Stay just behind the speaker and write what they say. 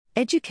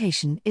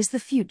Education is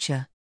the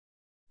future.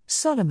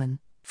 Solomon,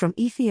 from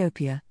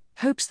Ethiopia,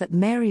 hopes that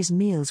Mary's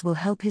meals will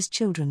help his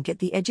children get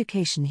the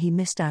education he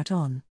missed out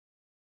on.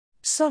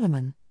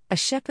 Solomon, a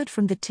shepherd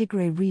from the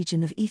Tigray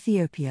region of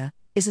Ethiopia,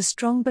 is a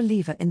strong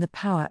believer in the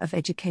power of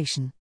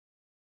education.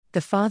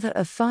 The father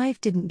of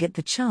 5 didn't get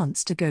the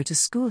chance to go to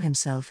school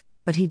himself,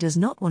 but he does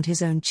not want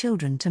his own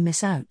children to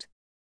miss out.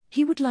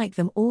 He would like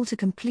them all to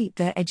complete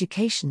their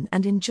education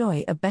and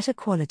enjoy a better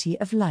quality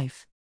of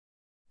life.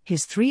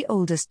 His 3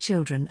 oldest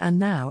children are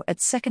now at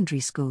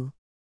secondary school.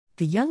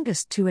 The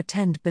youngest 2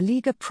 attend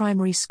Beliga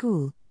Primary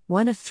School,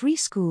 one of 3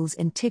 schools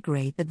in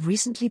Tigray that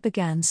recently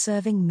began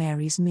serving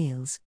Mary's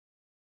meals.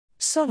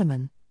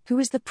 Solomon, who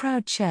is the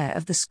proud chair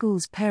of the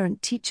school's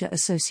Parent-Teacher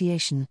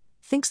Association,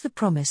 thinks the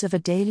promise of a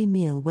daily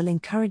meal will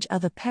encourage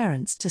other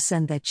parents to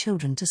send their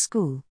children to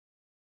school.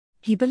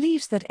 He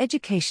believes that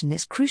education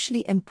is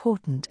crucially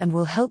important and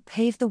will help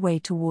pave the way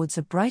towards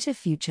a brighter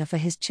future for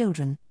his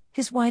children,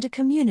 his wider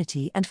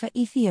community, and for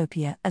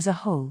Ethiopia as a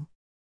whole.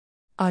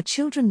 Our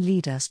children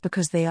lead us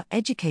because they are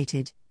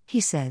educated, he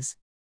says.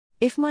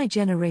 If my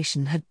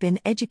generation had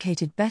been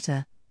educated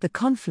better, the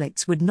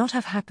conflicts would not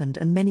have happened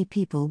and many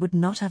people would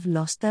not have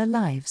lost their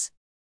lives.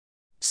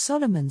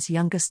 Solomon's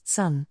youngest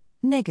son,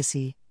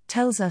 Negassi,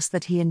 tells us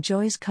that he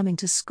enjoys coming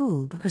to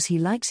school because he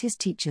likes his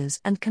teachers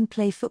and can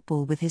play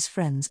football with his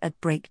friends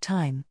at break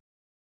time.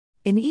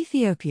 In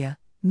Ethiopia,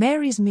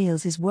 Mary's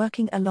Meals is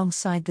working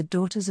alongside the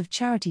Daughters of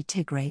Charity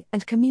Tigray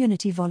and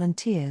community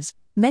volunteers,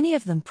 many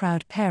of them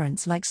proud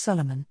parents like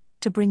Solomon,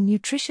 to bring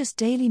nutritious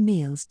daily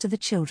meals to the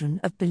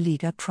children of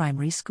Beliga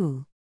Primary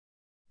School.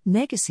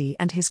 Negassi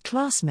and his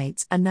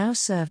classmates are now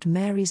served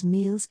Mary's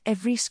Meals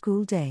every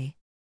school day.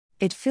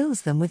 It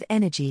fills them with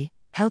energy,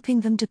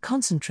 helping them to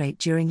concentrate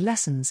during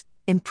lessons,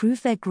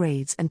 improve their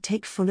grades and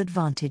take full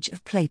advantage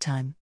of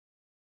playtime.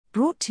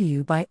 Brought to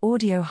you by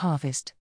Audio Harvest.